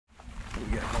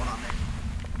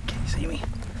You see me?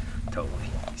 Totally.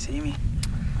 You see me?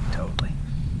 Totally.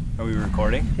 Are we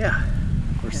recording? Yeah.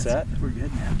 We're set? We're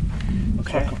good, man.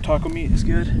 Okay. Taco meat is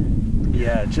good.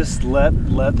 Yeah, just let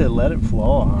it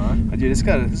flow, huh? Dude, this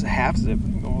is a half zip.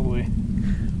 Go all the way.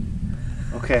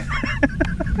 Okay.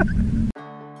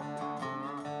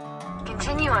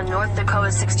 Continue on North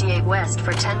Dakota 68 West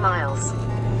for 10 miles.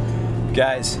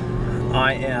 Guys,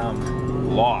 I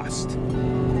am lost.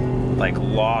 Like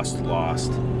lost.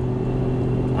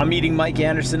 I'm meeting Mike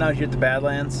Anderson out here at the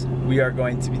Badlands. We are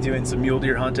going to be doing some mule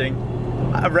deer hunting.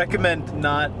 I recommend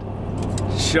not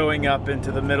showing up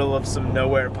into the middle of some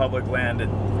nowhere public land at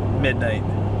midnight.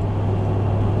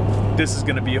 This is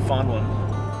gonna be a fun one.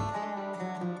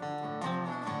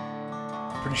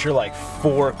 Pretty sure like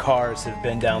 4 cars have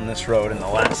been down this road in the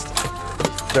last,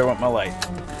 there went my light,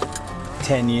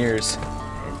 10 years.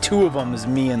 And 2 of them is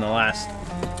me in the last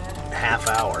half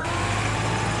hour.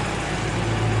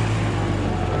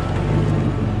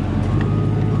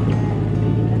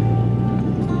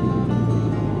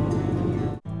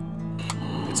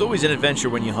 It's always an adventure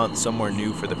when you hunt somewhere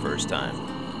new for the first time.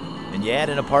 And you add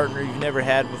in a partner you've never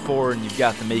had before and you've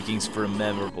got the makings for a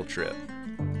memorable trip.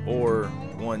 Or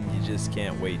one you just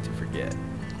can't wait to forget.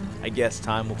 I guess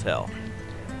time will tell.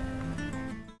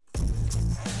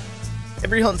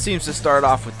 Every hunt seems to start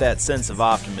off with that sense of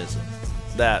optimism.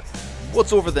 That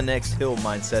what's over the next hill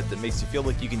mindset that makes you feel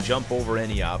like you can jump over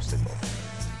any obstacle.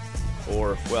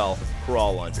 Or, well,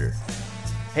 crawl under.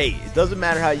 Hey, it doesn't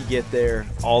matter how you get there,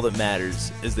 all that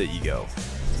matters is that you go.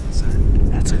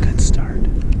 That's a good start.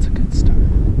 That's a good start.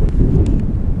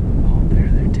 Oh,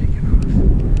 they're taking off.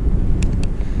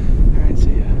 Alright,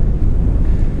 see ya.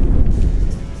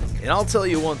 And I'll tell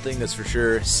you one thing that's for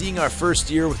sure, seeing our first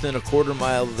deer within a quarter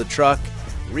mile of the truck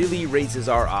really raises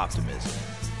our optimism.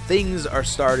 Things are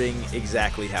starting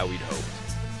exactly how we'd hoped.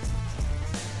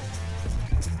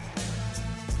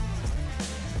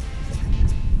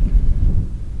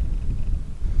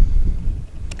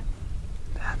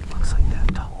 Looks like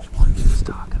that tall one he was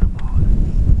talking about.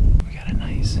 We got a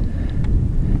nice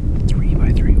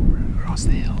 3x3 over across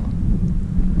the hill.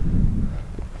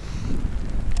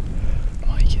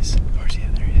 Mike is, where's he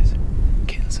at? There he is.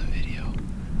 Getting some video.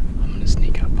 I'm gonna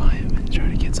sneak up by him and try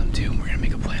to get some too. And we're gonna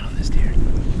make a plan on this deer.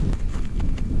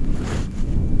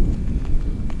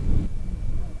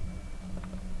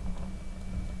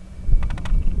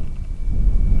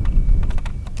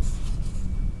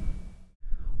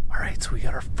 So we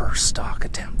got our first stock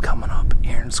attempt coming up.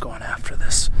 Aaron's going after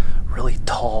this really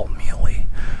tall muley.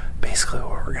 Basically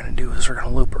what we're gonna do is we're gonna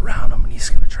loop around him and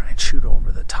he's gonna try and shoot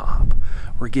over the top.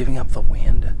 We're giving up the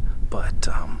wind, but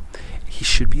he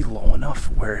should be low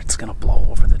enough where it's gonna blow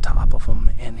over the top of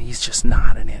him, and he's just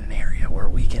not in an area where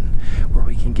we can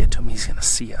get to him. He's gonna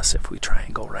see us if we try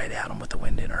and go right at him with the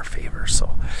wind in our favor.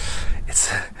 So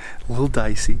it's a little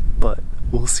dicey, but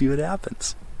we'll see what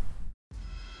happens.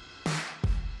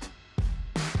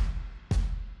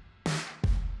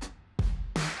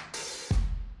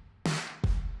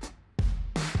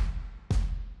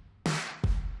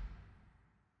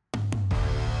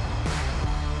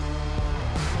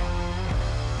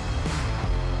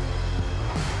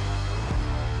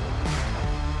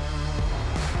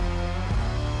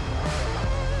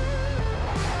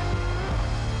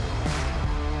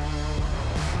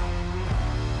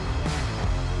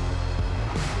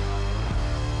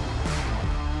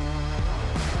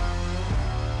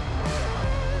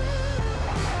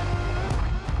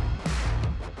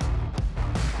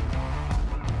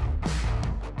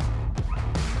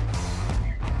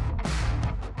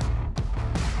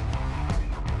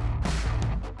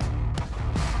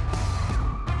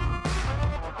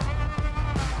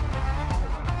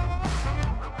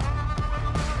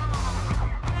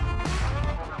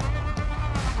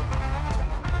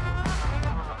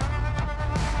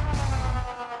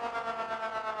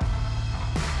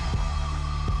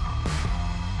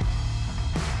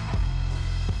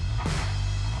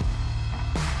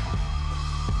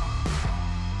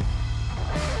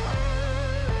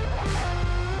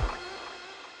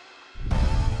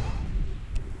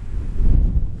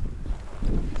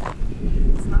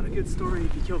 Good story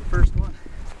if you kill the first one.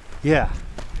 Yeah,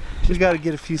 you got to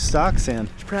get a few stalks in.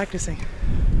 Just practicing.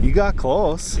 You got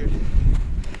close. Dude,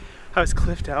 I was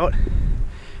cliffed out,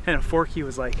 and a Forky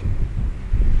was like,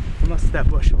 unless it's that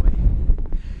bush away,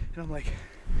 and I'm like,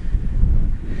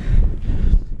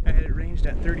 I had it ranged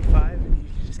at 35, and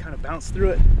he just kind of bounced through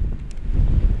it.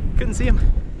 Couldn't see him.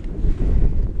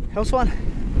 That was fun.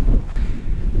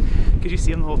 Could you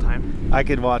see him the whole time? I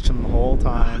could watch him the whole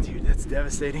time. Oh, dude, that's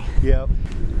devastating. Yep.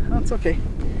 Oh, it's okay.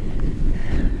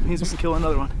 It means we can kill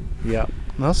another one. Yep.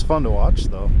 That was fun to watch,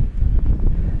 though.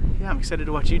 Yeah, I'm excited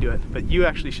to watch you do it, but you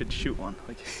actually should shoot one.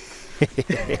 Like,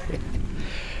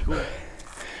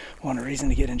 want a reason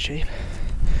to get in shape?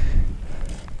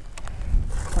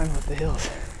 Climb up the hills.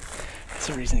 That's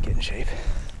a reason to get in shape.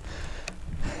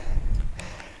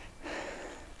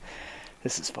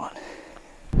 This is fun.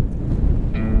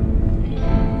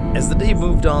 As the day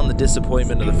moved on, the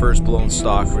disappointment of the first blown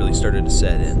stalk really started to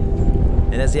set in.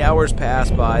 And as the hours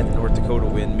passed by, the North Dakota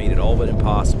wind made it all but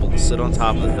impossible to sit on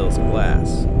top of the hills of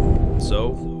glass. So,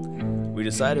 we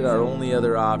decided our only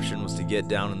other option was to get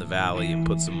down in the valley and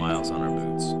put some miles on our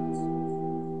boots.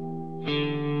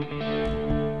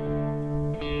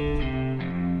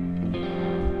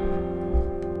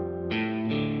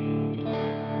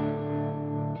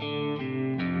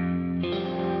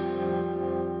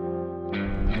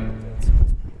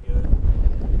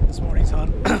 This morning's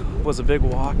hunt was a big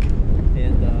walk,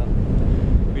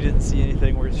 and we didn't see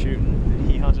anything worth shooting.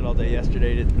 He hunted all day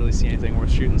yesterday, didn't really see anything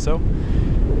worth shooting, so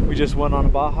we just went on a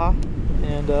Baja,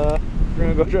 and we're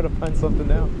gonna go try to find something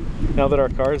now that our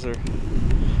cars are.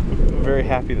 I'm very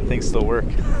happy that things still work.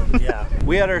 Yeah,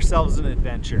 we had ourselves an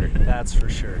adventure, that's for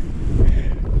sure.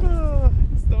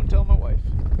 Just don't tell my wife.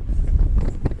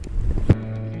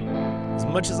 As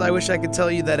much as I wish I could tell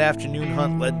you that afternoon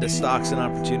hunt led to stalks and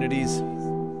opportunities,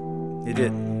 it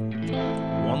didn't.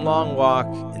 One long walk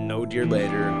and no deer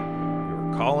later, we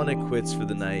were calling it quits for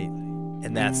the night,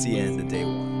 and that's the end of day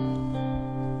one.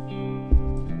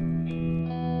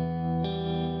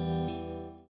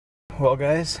 Well,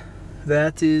 guys,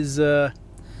 that's the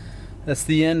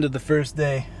end of the first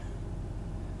day.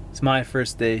 It's my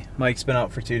first day. Mike's been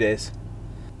out for 2 days.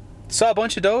 Saw a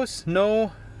bunch of does.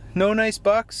 No nice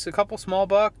bucks. A couple small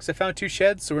bucks. I found 2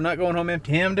 sheds, so we're not going home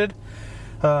empty-handed.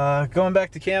 Going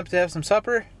back to camp to have some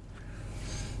supper,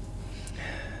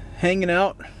 hanging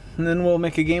out, and then we'll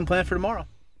make a game plan for tomorrow.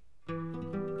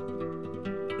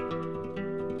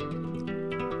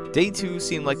 Day 2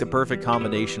 seemed like the perfect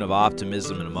combination of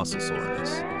optimism and muscle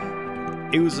soreness.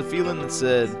 It was a feeling that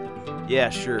said, yeah,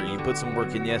 sure, you put some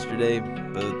work in yesterday,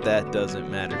 but that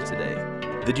doesn't matter today.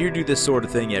 The deer do this sort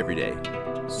of thing every day,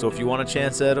 so if you want a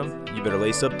chance at them, you better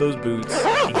lace up those boots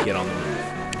and get on the move.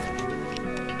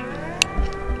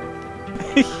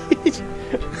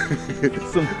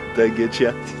 That get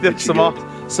you? There's some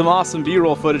awesome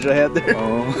B-roll footage I had there.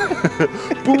 Oh.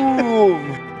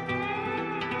 Boom!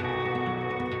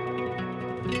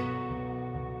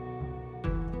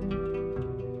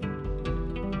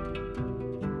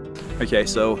 Okay,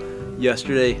 so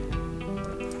yesterday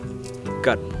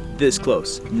got this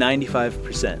close,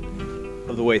 95%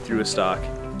 of the way through a stalk,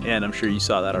 and I'm sure you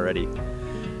saw that already,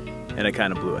 and I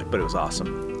kind of blew it, but it was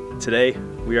awesome. Today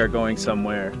we are going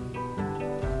somewhere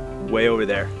way over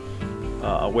there,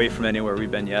 away from anywhere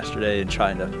we've been yesterday, and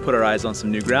trying to put our eyes on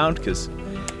some new ground because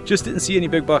just didn't see any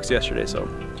big bucks yesterday, so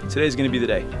today's gonna be the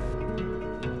day.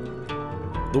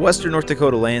 The western North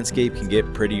Dakota landscape can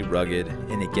get pretty rugged,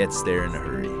 and it gets there in a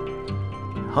hurry.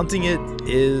 Hunting it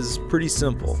is pretty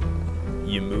simple.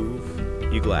 You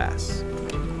move, you glass.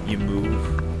 You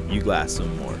move, you glass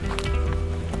some more.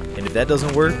 And if that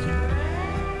doesn't work,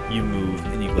 you move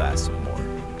and you glass some more.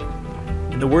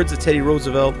 In the words of Teddy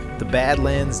Roosevelt, the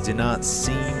Badlands do not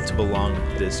seem to belong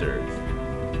to this earth.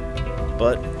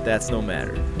 But that's no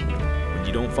matter. When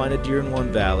you don't find a deer in one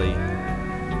valley,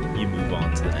 you move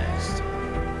on to the next.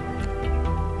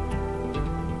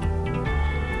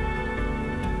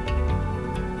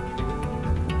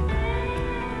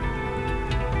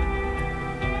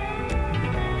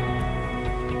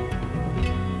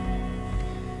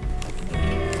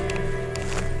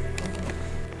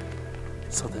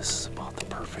 So this is about the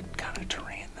perfect kind of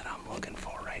terrain that I'm looking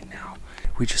for right now.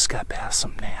 We just got past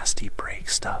some nasty break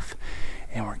stuff,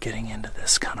 and we're getting into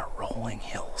this kind of rolling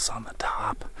hills on the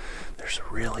top. There's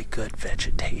really good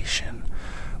vegetation.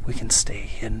 We can stay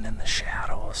hidden in the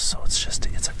shadows, so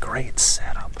it's a great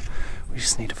setup. We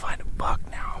just need to find a buck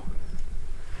now.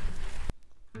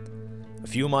 A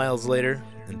few miles later,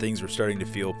 and things were starting to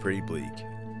feel pretty bleak.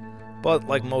 But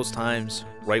like most times,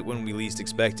 right when we least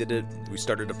expected it, we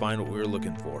started to find what we were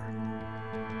looking for.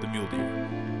 The mule deer.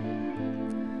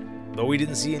 Though we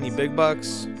didn't see any big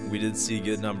bucks, we did see a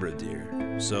good number of deer.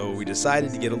 So we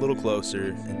decided to get a little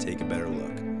closer and take a better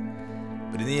look.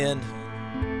 But in the end,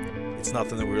 it's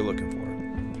nothing that we were looking for.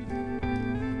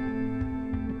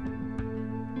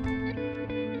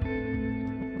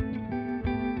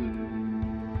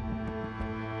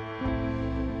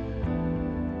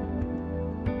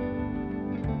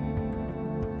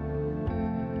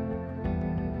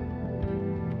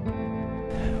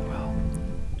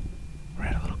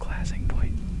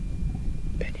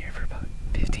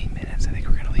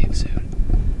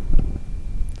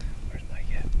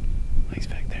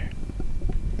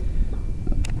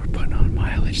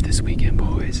 this weekend,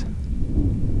 boys.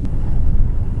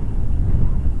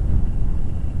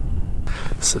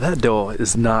 So that doe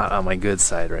is not on my good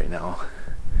side right now.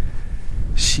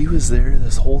 She was there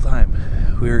this whole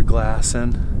time. We were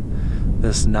glassing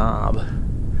this knob,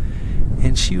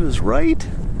 and she was right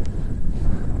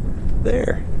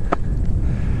there.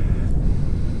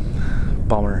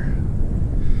 Bummer.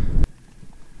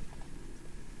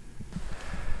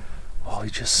 Well,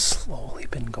 we've just slowly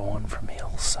been going from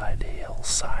hillside to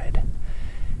hillside,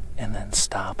 and then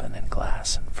stopping and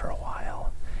glassing for a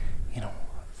while. You know,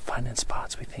 finding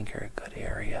spots we think are a good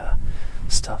area,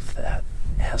 stuff that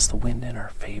has the wind in our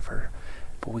favor,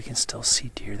 but we can still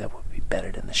see deer that would be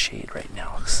bedded in the shade right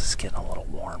now because it's getting a little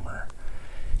warmer.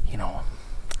 You know,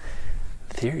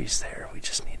 the theory's there. We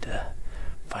just need to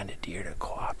find a deer to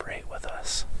cooperate with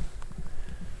us,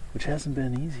 which hasn't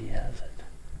been easy, has it?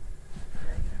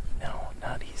 No,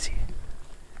 not easy.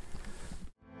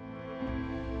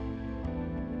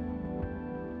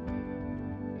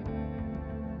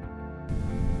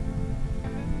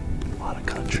 A lot of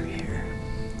country here.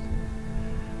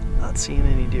 Not seeing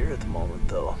any deer at the moment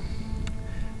though.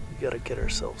 We gotta get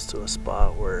ourselves to a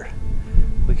spot where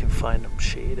we can find them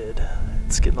shaded.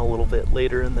 It's getting a little bit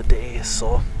later in the day,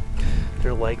 so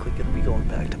they're likely gonna be going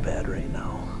back to bed right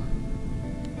now.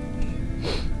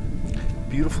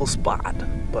 Beautiful spot,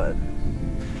 but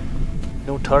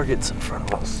no targets in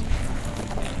front of us.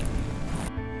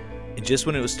 And just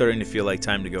when it was starting to feel like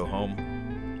time to go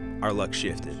home, our luck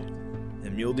shifted.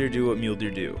 And mule deer do what mule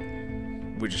deer do.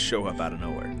 We just show up out of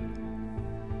nowhere.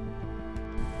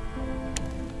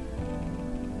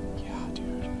 Yeah,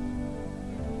 dude.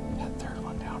 That third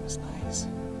one down is nice.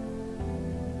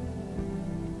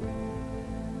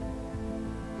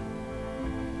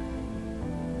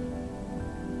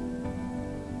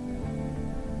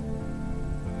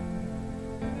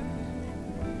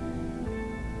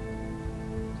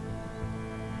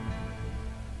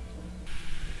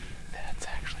 That's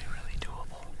actually really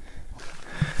doable.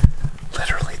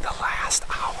 Literally the last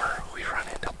hour we run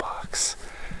into bucks.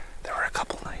 There were a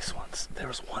couple nice ones. There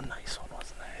was one nice one,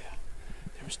 wasn't there? Yeah.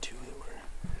 There was two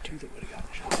that would have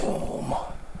gotten shot. Boom.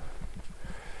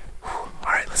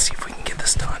 Alright, let's see if we can get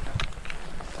this done.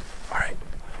 Alright.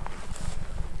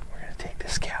 We're gonna take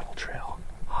this cattle trail,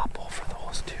 hop over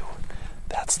those two.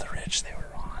 That's the ridge they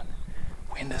were on.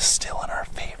 Wind is still in our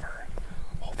favor.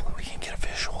 Hopefully we can get a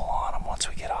visual on them once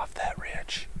we get off that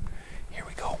ridge. Here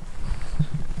we go.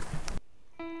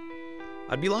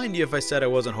 I'd be lying to you if I said I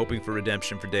wasn't hoping for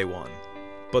redemption for day one.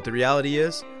 But the reality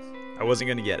is, I wasn't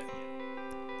going to get it.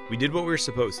 We did what we were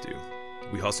supposed to.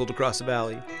 We hustled across the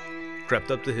valley,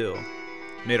 crept up the hill,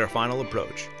 made our final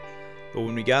approach. But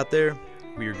when we got there,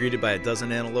 we were greeted by a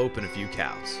dozen antelope and a few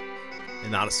cows,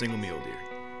 and not a single mule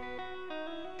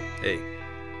deer. Hey,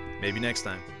 maybe next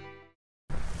time.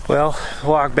 Well, the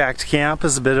walk back to camp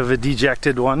is a bit of a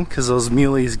dejected one because those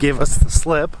muleys gave us the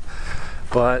slip.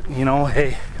 But, you know,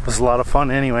 hey, it was a lot of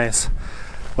fun anyways.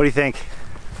 What do you think?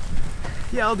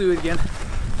 Yeah, I'll do it again.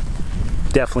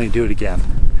 Definitely do it again.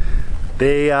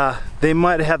 They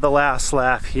might have had the last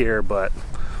laugh here, but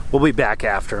we'll be back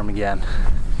after them again.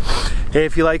 Hey,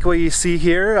 if you like what you see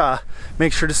here,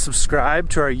 make sure to subscribe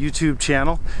to our YouTube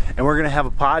channel, and we're gonna have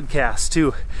a podcast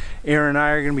too. Aaron and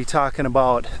I are gonna be talking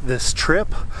about this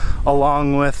trip,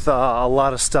 along with a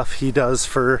lot of stuff he does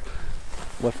for,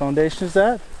 what foundation is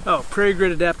that? Oh, Prairie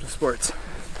Grit Adaptive Sports.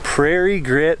 Prairie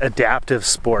Grit Adaptive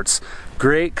Sports.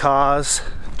 Great cause.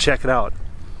 Check it out.